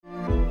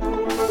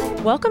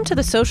Welcome to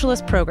the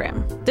Socialist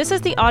Program. This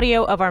is the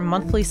audio of our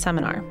monthly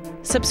seminar.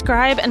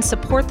 Subscribe and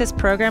support this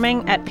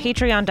programming at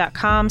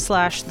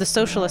patreon.com/The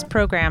Socialist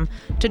Program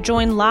to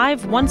join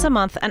live once a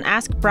month and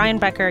ask Brian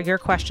Becker your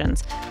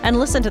questions and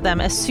listen to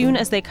them as soon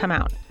as they come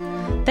out.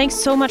 Thanks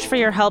so much for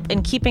your help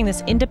in keeping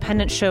this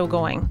independent show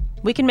going.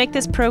 We can make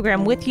this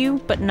program with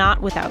you, but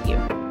not without you.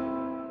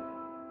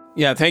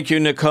 Yeah, thank you,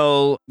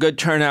 Nicole. Good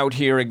turnout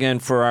here again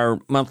for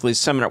our monthly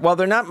seminar. Well,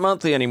 they're not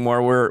monthly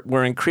anymore.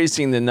 We're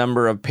increasing the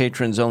number of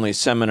patrons-only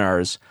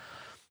seminars.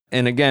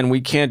 And again,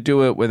 we can't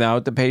do it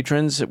without the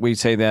patrons. We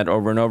say that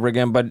over and over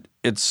again, but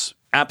it's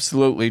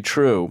absolutely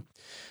true.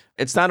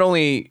 It's not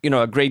only,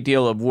 a great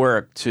deal of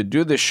work to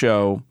do the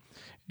show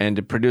and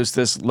to produce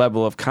this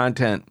level of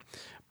content,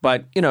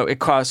 but, it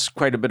costs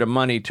quite a bit of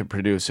money to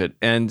produce it.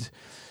 And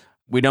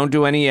we don't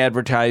do any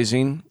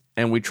advertising.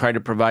 And we try to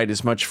provide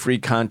as much free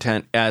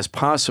content as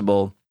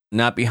possible,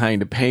 not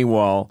behind a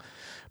paywall.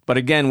 But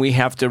again, we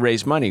have to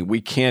raise money.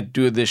 We can't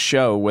do this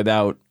show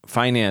without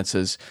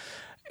finances.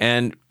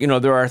 And,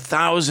 there are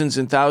thousands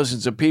and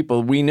thousands of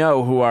people we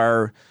know who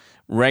are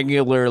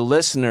regular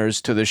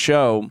listeners to the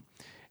show,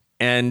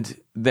 and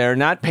they're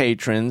not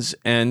patrons.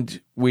 And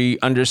we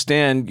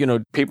understand,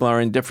 people are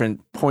in different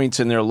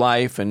points in their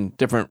life and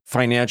different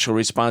financial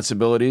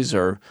responsibilities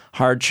or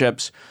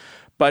hardships.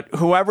 But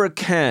whoever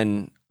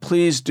can,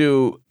 please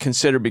do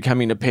consider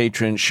becoming a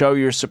patron. Show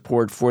your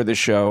support for the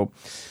show.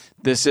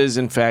 This is,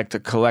 in fact, a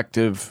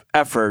collective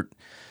effort.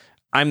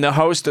 I'm the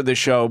host of the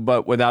show,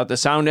 but without the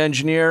sound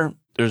engineer,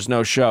 there's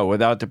no show.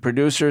 Without the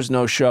producers,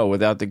 no show.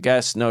 Without the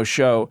guests, no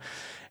show.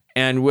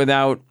 And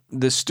without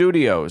the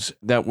studios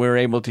that we're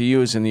able to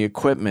use and the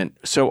equipment.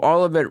 So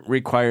all of it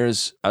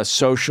requires a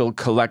social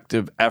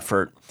collective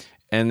effort.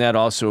 And that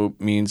also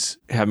means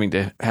having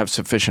to have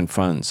sufficient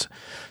funds.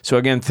 So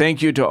again,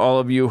 thank you to all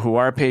of you who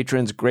are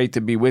patrons. Great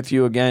to be with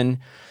you again.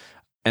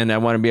 And I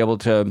want to be able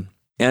to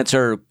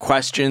answer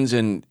questions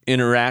and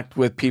interact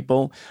with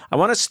people. I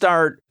want to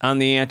start on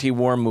the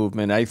anti-war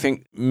movement. I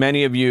think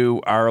many of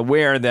you are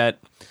aware that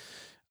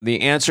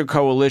the Answer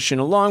Coalition,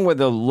 along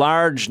with a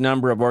large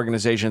number of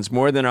organizations,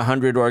 more than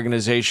 100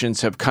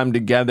 organizations, have come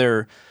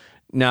together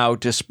now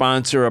to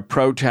sponsor a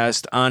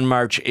protest on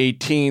March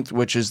 18th,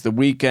 which is the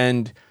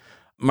weekend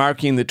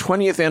marking the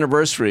 20th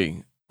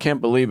anniversary,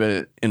 can't believe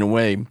it in a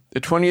way, the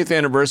 20th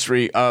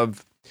anniversary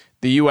of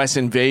the U.S.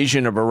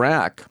 invasion of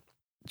Iraq.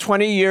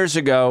 20 years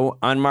ago,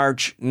 on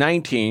March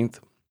 19th,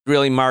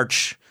 really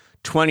March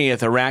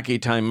 20th Iraqi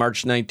time,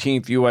 March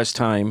 19th U.S.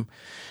 time,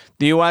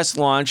 the U.S.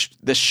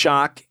 launched the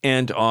shock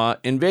and awe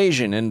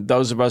invasion. And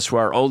those of us who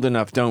are old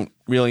enough don't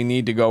really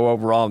need to go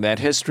over all that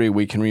history.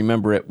 We can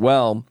remember it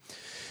well.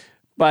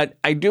 But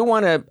I do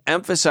want to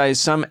emphasize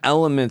some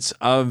elements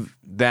of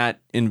that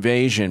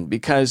invasion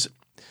because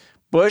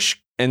Bush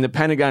and the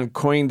Pentagon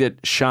coined it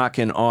shock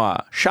and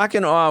awe. Shock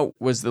and awe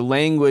was the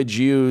language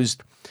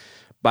used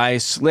by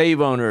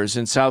slave owners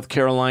in South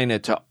Carolina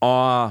to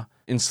awe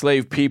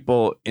enslaved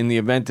people in the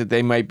event that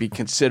they might be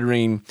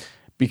considering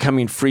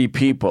becoming free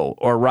people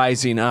or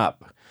rising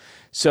up.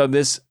 So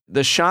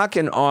the shock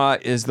and awe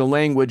is the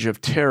language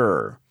of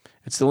terror.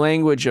 It's the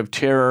language of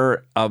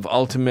terror, of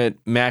ultimate,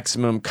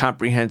 maximum,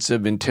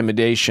 comprehensive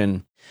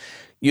intimidation.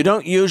 You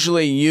don't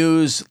usually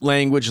use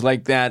language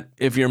like that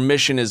if your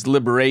mission is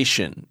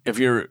liberation, if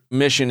your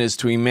mission is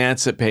to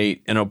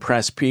emancipate and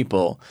oppress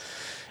people.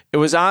 It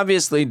was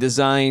obviously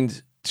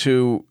designed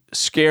to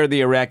scare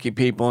the Iraqi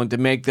people and to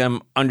make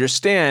them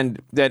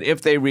understand that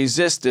if they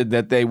resisted,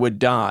 that they would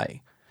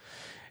die.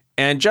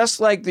 And just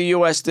like the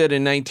U.S. did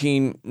in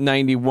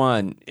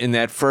 1991 in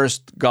that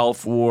first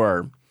Gulf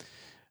War,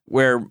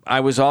 where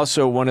I was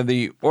also one of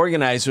the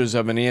organizers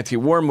of an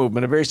anti-war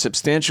movement, a very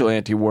substantial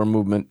anti-war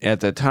movement at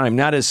that time,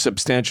 not as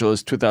substantial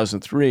as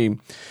 2003.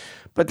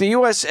 But the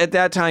U.S. at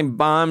that time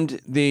bombed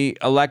the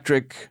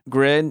electric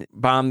grid,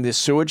 bombed the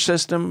sewage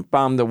system,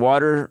 bombed the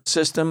water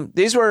system.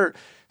 These were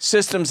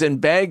systems in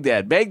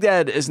Baghdad.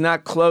 Baghdad is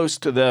not close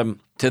to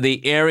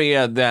the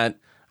area that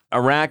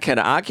Iraq had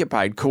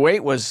occupied.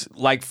 Kuwait was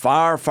like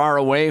far, far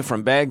away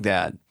from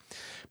Baghdad.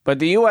 But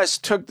the U.S.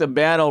 took the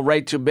battle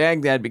right to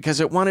Baghdad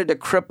because it wanted to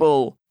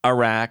cripple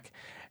Iraq.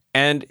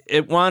 And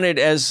it wanted,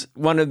 as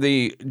one of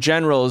the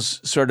generals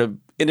sort of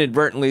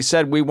inadvertently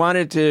said, we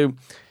wanted to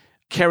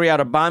carry out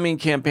a bombing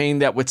campaign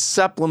that would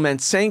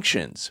supplement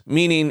sanctions,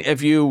 meaning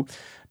if you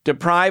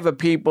deprive a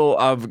people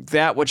of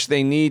that which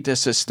they need to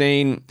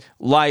sustain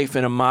life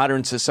in a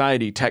modern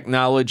society,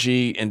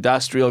 technology,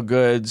 industrial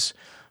goods,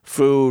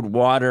 food,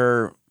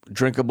 water,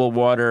 drinkable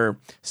water,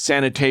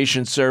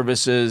 sanitation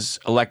services,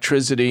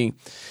 electricity.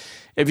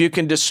 If you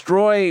can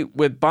destroy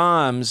with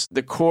bombs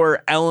the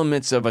core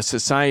elements of a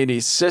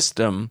society's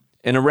system,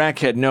 and Iraq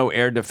had no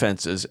air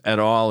defenses at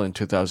all in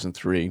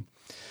 2003,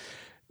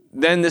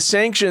 then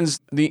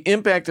the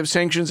impact of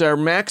sanctions are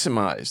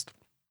maximized.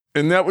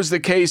 And that was the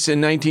case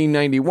in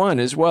 1991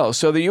 as well.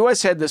 So the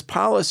U.S. had this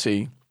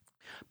policy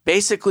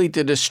basically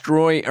to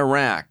destroy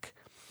Iraq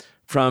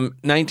from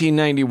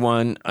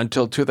 1991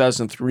 until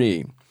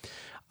 2003.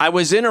 I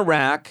was in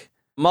Iraq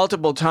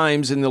multiple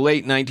times in the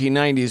late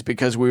 1990s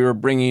because we were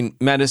bringing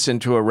medicine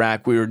to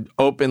Iraq. We were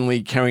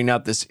openly carrying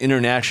out this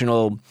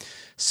international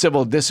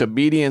civil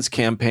disobedience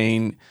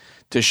campaign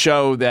to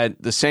show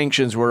that the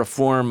sanctions were a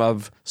form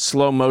of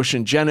slow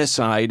motion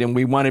genocide. And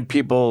we wanted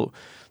people,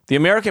 the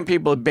American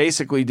people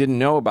basically didn't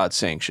know about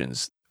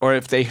sanctions. Or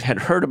if they had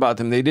heard about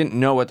them, they didn't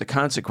know what the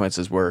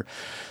consequences were.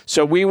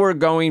 So we were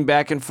going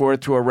back and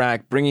forth to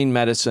Iraq, bringing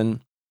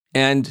medicine.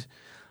 And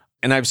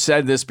I've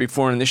said this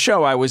before in the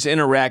show, I was in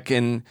Iraq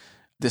in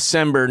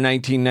December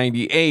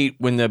 1998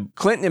 when the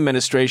Clinton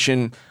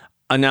administration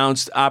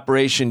announced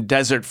Operation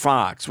Desert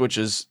Fox, which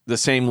is the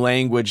same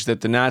language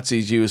that the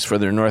Nazis used for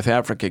their North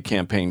Africa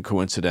campaign,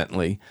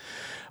 coincidentally.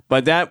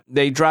 But that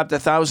they dropped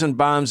 1,000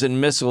 bombs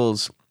and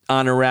missiles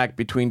on Iraq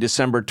between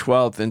December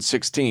 12th and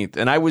 16th.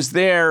 And I was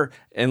there,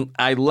 and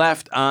I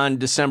left on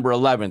December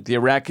 11th. The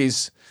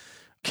Iraqis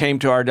came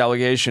to our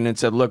delegation and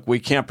said, look, we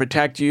can't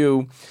protect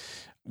you.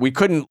 We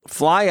couldn't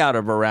fly out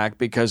of Iraq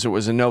because it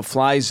was a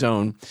no-fly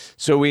zone.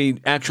 So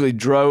we actually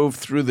drove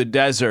through the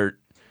desert,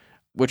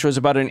 which was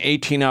about an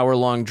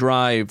 18-hour-long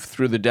drive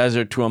through the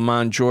desert to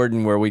Amman,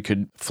 Jordan, where we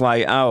could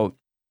fly out.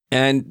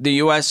 And the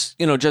U.S.,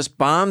 just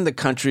bombed the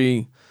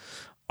country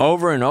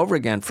over and over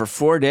again for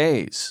 4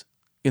 days.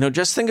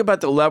 Just think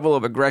about the level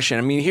of aggression.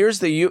 I mean, here's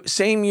the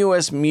same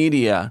U.S.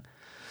 media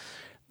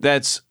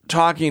that's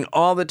talking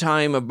all the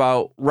time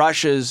about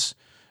Russia's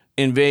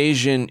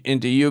invasion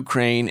into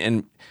Ukraine,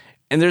 and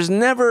there's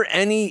never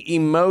any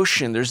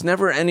emotion. There's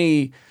never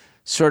any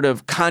sort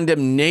of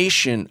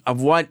condemnation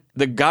of what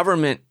the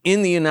government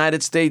in the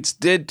United States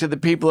did to the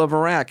people of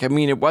Iraq. I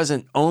mean, it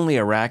wasn't only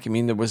Iraq. I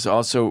mean, there was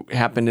also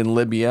happened in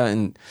Libya,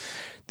 and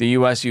the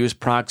U.S. used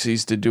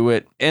proxies to do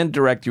it, and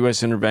direct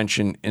U.S.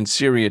 intervention in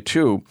Syria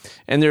too.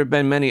 And there have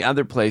been many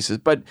other places.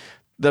 But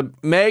the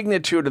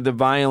magnitude of the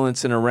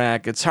violence in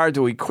Iraq, it's hard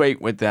to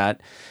equate with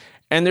that.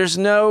 And there's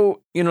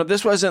no,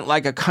 this wasn't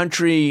like a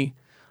country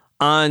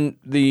on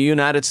the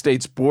United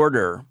States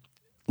border,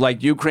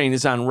 like Ukraine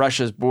is on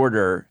Russia's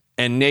border,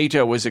 and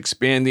NATO was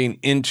expanding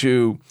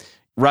into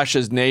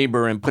Russia's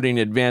neighbor and putting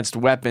advanced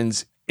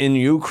weapons in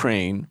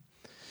Ukraine.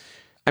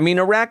 I mean,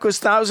 Iraq was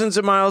thousands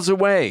of miles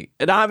away.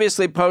 It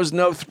obviously posed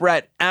no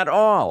threat at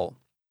all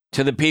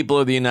to the people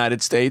of the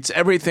United States.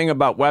 Everything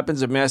about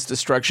weapons of mass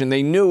destruction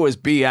they knew was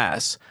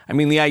BS. I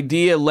mean, the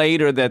idea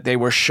later that they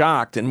were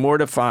shocked and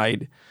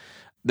mortified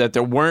that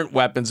there weren't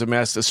weapons of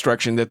mass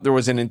destruction, that there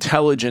was an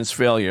intelligence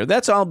failure,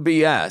 that's all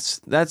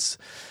BS. That's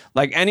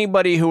like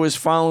anybody who was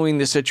following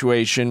the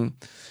situation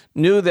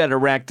knew that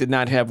Iraq did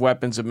not have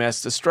weapons of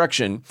mass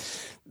destruction.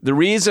 The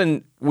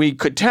reason we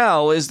could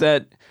tell is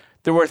that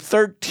there were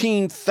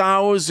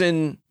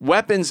 13,000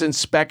 weapons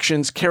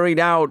inspections carried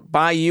out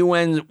by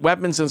UN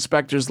weapons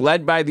inspectors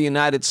led by the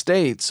United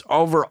States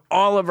over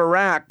all of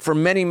Iraq for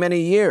many,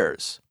 many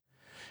years.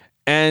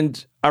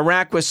 And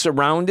Iraq was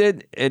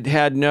surrounded. It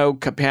had no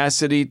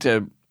capacity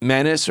to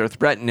menace or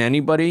threaten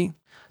anybody.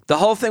 The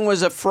whole thing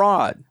was a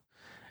fraud.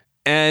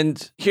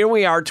 And here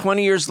we are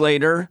 20 years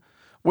later.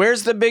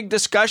 Where's the big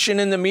discussion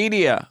in the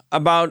media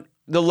about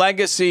the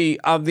legacy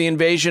of the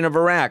invasion of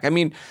Iraq? I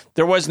mean,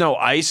 there was no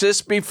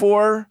ISIS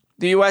before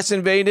the U.S.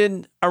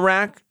 invaded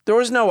Iraq. There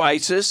was no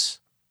ISIS.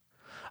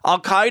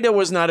 Al-Qaeda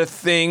was not a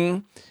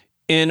thing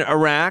in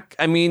Iraq.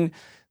 I mean,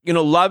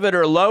 love it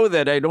or loathe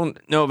it. I don't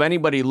know of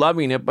anybody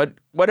loving it, but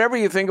whatever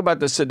you think about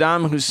the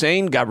Saddam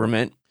Hussein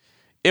government,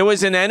 it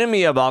was an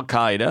enemy of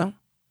Al-Qaeda.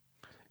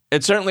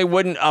 It certainly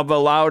wouldn't have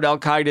allowed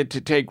Al-Qaeda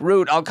to take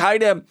root.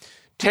 Al-Qaeda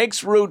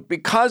takes root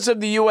because of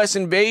the U.S.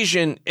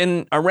 invasion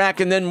in Iraq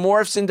and then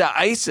morphs into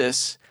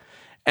ISIS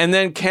and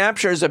then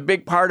captures a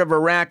big part of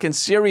Iraq and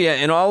Syria,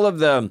 and all of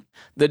the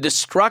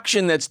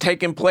destruction that's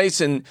taken place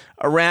in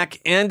Iraq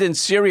and in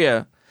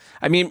Syria.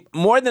 I mean,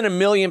 more than 1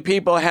 million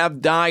people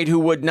have died who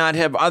would not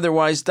have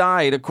otherwise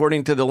died,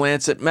 according to the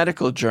Lancet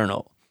Medical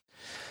Journal.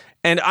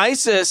 And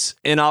ISIS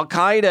and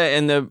Al-Qaeda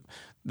and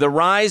the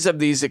rise of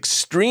these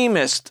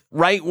extremist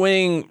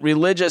right-wing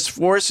religious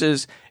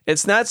forces,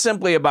 it's not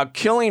simply about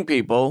killing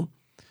people.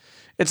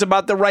 It's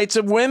about the rights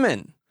of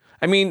women.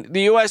 I mean,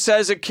 the U.S.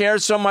 says it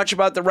cares so much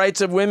about the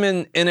rights of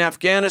women in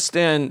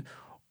Afghanistan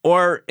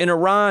or in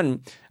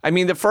Iran. I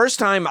mean, the first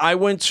time I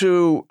went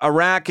to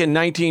Iraq in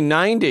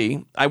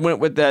 1990, I went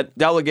with that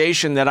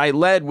delegation that I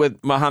led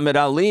with Muhammad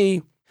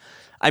Ali.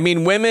 I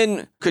mean,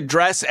 women could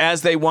dress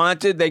as they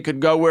wanted. They could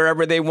go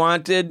wherever they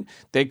wanted.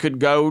 They could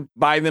go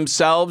by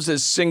themselves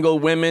as single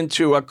women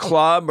to a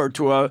club or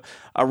to a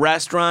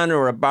restaurant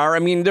or a bar. I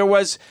mean, there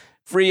was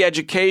free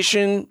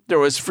education. There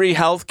was free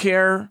health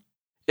care.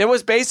 It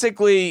was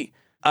basically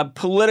a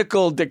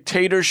political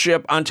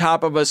dictatorship on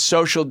top of a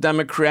social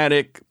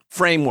democratic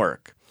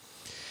framework.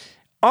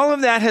 All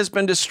of that has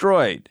been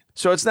destroyed.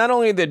 So it's not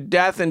only the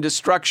death and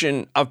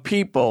destruction of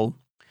people,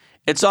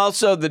 it's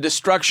also the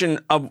destruction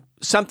of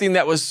something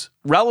that was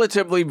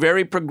relatively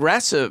very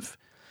progressive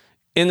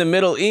in the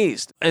Middle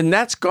East, and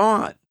that's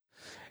gone.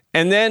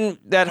 And then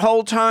that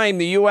whole time,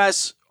 the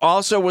U.S.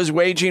 also was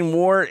waging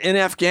war in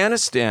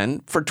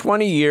Afghanistan for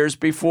 20 years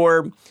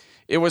before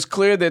it was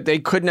clear that they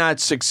could not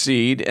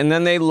succeed, and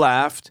then they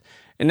left.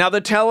 And now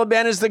the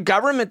Taliban is the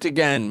government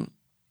again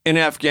in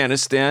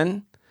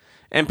Afghanistan,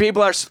 and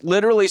people are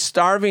literally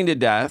starving to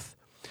death.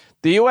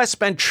 The U.S.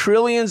 spent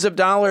trillions of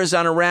dollars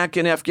on Iraq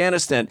and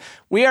Afghanistan.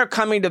 We are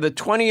coming to the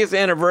 20th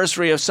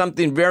anniversary of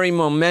something very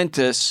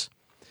momentous,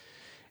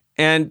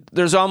 and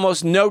there's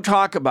almost no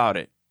talk about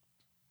it.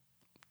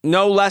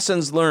 No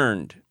lessons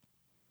learned.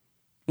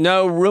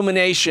 No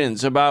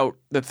ruminations about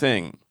the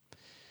thing.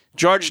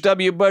 George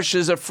W. Bush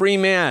is a free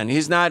man.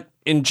 He's not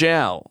in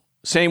jail.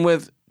 Same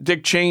with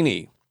Dick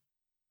Cheney.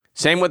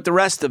 Same with the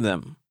rest of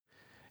them.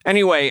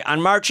 Anyway, on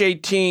March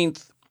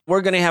 18th,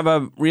 we're going to have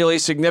a really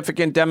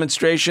significant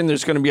demonstration.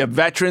 There's going to be a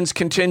veterans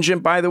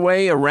contingent, by the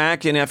way.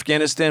 Iraq and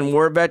Afghanistan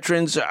war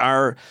veterans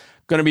are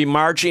going to be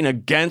marching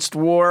against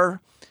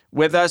war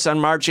with us on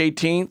March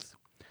 18th.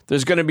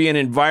 There's going to be an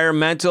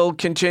environmental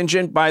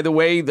contingent. By the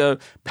way, the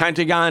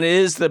Pentagon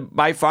is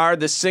by far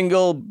the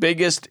single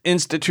biggest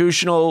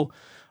institutional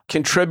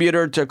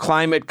contributor to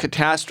climate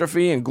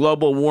catastrophe and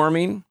global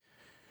warming.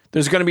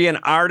 There's going to be an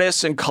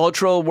artists and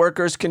cultural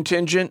workers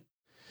contingent.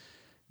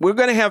 We're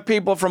going to have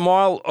people from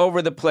all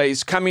over the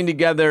place coming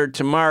together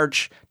to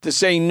march to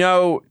say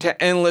no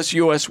to endless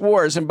U.S.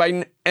 wars. And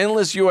by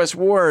endless U.S.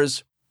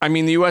 wars, I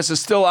mean the U.S.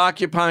 is still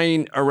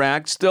occupying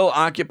Iraq, still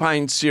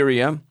occupying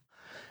Syria,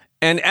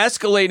 and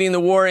escalating the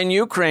war in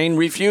Ukraine,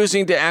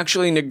 refusing to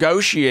actually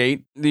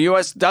negotiate. The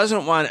U.S.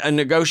 doesn't want a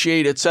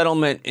negotiated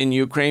settlement in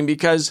Ukraine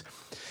because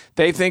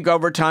they think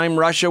over time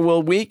Russia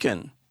will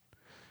weaken.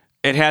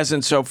 It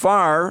hasn't so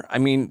far. I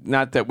mean,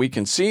 not that we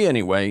can see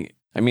anyway.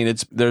 I mean,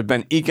 there have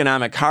been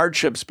economic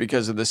hardships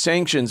because of the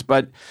sanctions,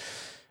 but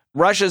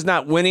Russia's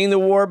not winning the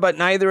war, but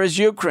neither is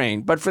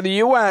Ukraine. But for the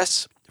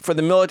U.S., for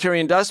the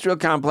military-industrial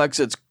complex,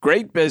 it's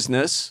great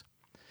business.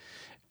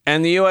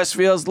 And the U.S.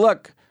 feels,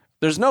 look,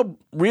 there's no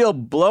real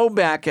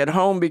blowback at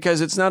home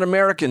because it's not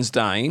Americans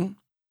dying.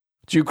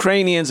 It's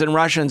Ukrainians and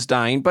Russians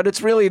dying, but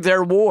it's really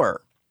their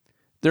war.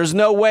 There's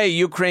no way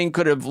Ukraine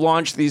could have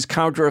launched these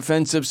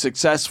counteroffensives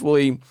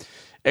successfully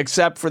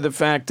except for the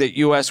fact that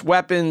U.S.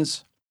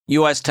 weapons,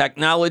 U.S.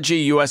 technology,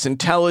 U.S.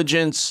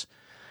 intelligence,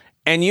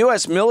 and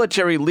U.S.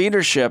 military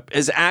leadership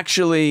is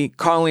actually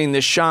calling the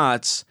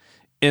shots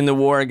in the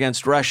war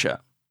against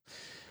Russia.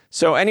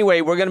 So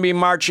anyway, we're going to be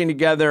marching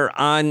together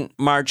on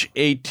March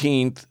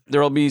 18th.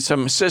 There will be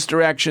some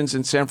sister actions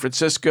in San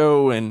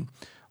Francisco and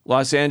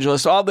Los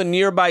Angeles. All the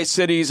nearby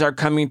cities are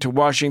coming to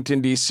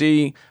Washington,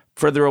 D.C.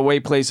 Further away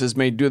places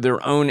may do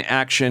their own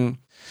action.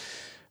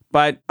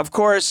 But of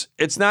course,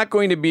 it's not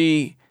going to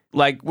be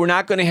like we're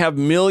not going to have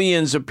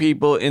millions of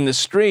people in the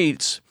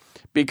streets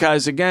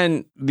because,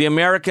 again, the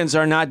Americans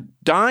are not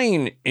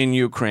dying in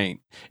Ukraine.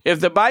 If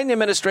the Biden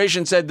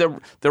administration said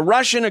the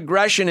Russian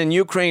aggression in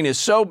Ukraine is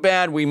so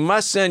bad, we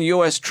must send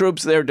U.S.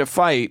 troops there to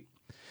fight,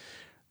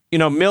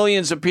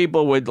 millions of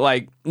people would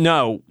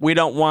no, we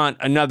don't want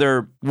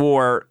another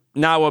war,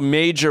 now a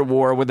major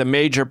war with a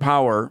major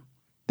power.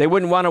 They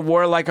wouldn't want a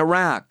war like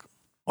Iraq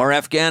or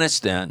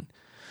Afghanistan.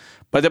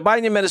 But the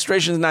Biden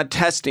administration is not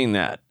testing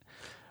that.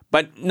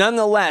 But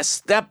nonetheless,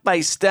 step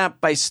by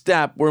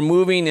step, we're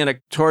moving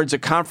towards a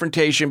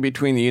confrontation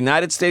between the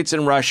United States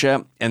and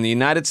Russia and the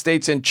United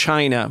States and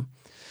China.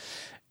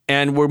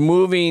 And we're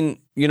moving,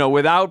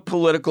 without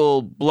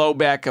political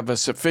blowback of a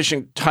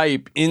sufficient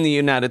type in the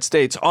United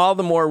States. All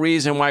the more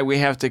reason why we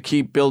have to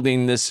keep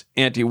building this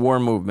anti-war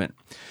movement.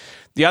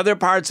 The other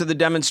parts of the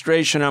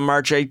demonstration on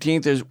March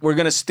 18th is we're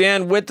going to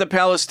stand with the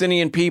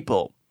Palestinian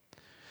people.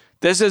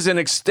 This is an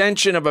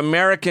extension of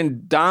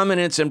American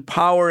dominance and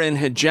power and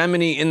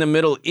hegemony in the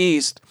Middle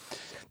East.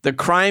 The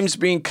crimes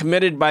being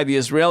committed by the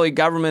Israeli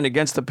government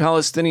against the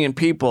Palestinian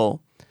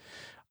people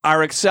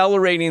are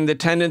accelerating the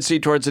tendency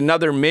towards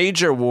another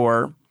major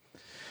war.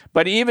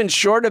 But even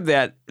short of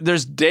that,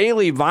 there's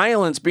daily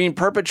violence being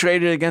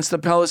perpetrated against the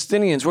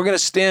Palestinians. We're going to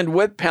stand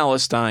with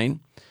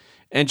Palestine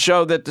and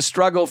show that the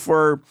struggle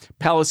for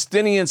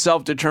Palestinian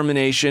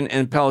self-determination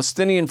and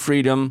Palestinian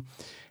freedom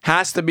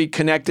has to be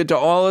connected to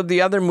all of the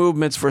other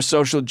movements for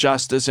social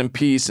justice and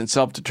peace and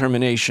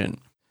self-determination.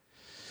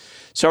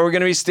 So we're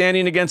going to be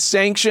standing against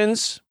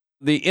sanctions,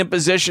 the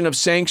imposition of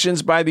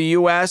sanctions by the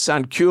U.S.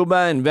 on Cuba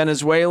and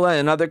Venezuela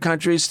and other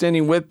countries,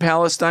 standing with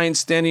Palestine,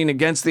 standing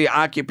against the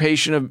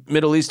occupation of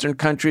Middle Eastern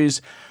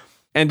countries,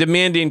 and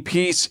demanding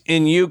peace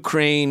in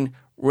Ukraine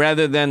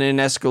rather than an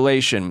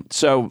escalation.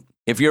 So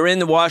if you're in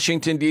the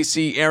Washington,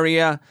 D.C.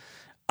 area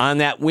on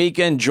that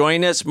weekend,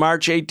 join us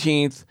March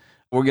 18th.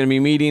 We're going to be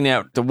meeting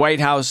at the White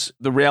House.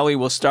 The rally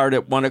will start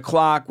at 1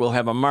 o'clock. We'll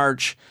have a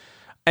march.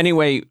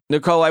 Anyway,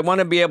 Nicole, I want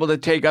to be able to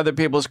take other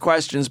people's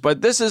questions,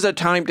 but this is a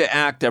time to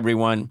act,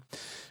 everyone.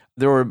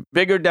 There were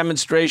bigger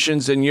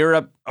demonstrations in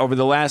Europe over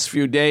the last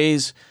few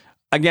days.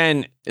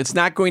 Again, it's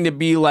not going to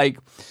be like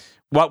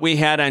what we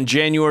had on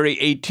January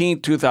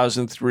 18th,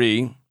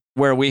 2003,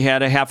 where we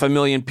had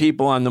 500,000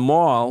 people on the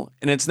mall.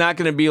 And it's not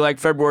going to be like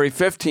February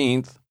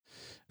 15th,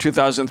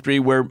 2003,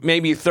 where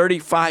maybe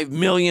 35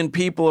 million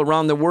people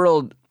around the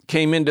world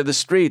came into the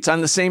streets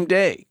on the same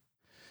day.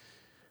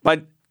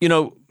 But,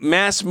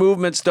 mass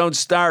movements don't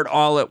start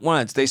all at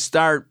once. They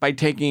start by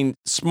taking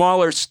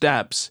smaller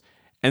steps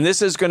And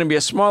this is going to be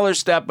a smaller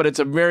step, but it's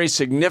a very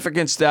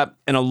significant step,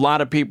 and a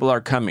lot of people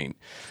are coming.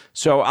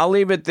 So I'll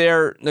leave it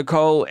there,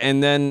 Nicole,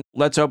 and then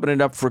let's open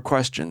it up for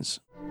questions.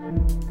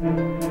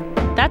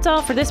 That's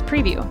all for this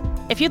preview.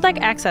 If you'd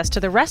like access to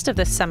the rest of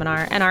this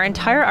seminar and our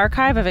entire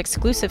archive of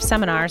exclusive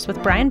seminars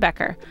with Brian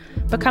Becker,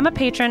 become a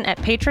patron at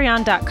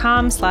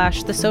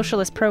patreon.com/The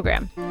Socialist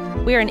Program.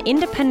 We are an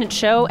independent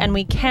show, and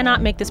we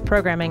cannot make this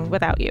programming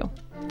without you.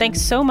 Thanks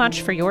so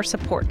much for your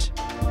support.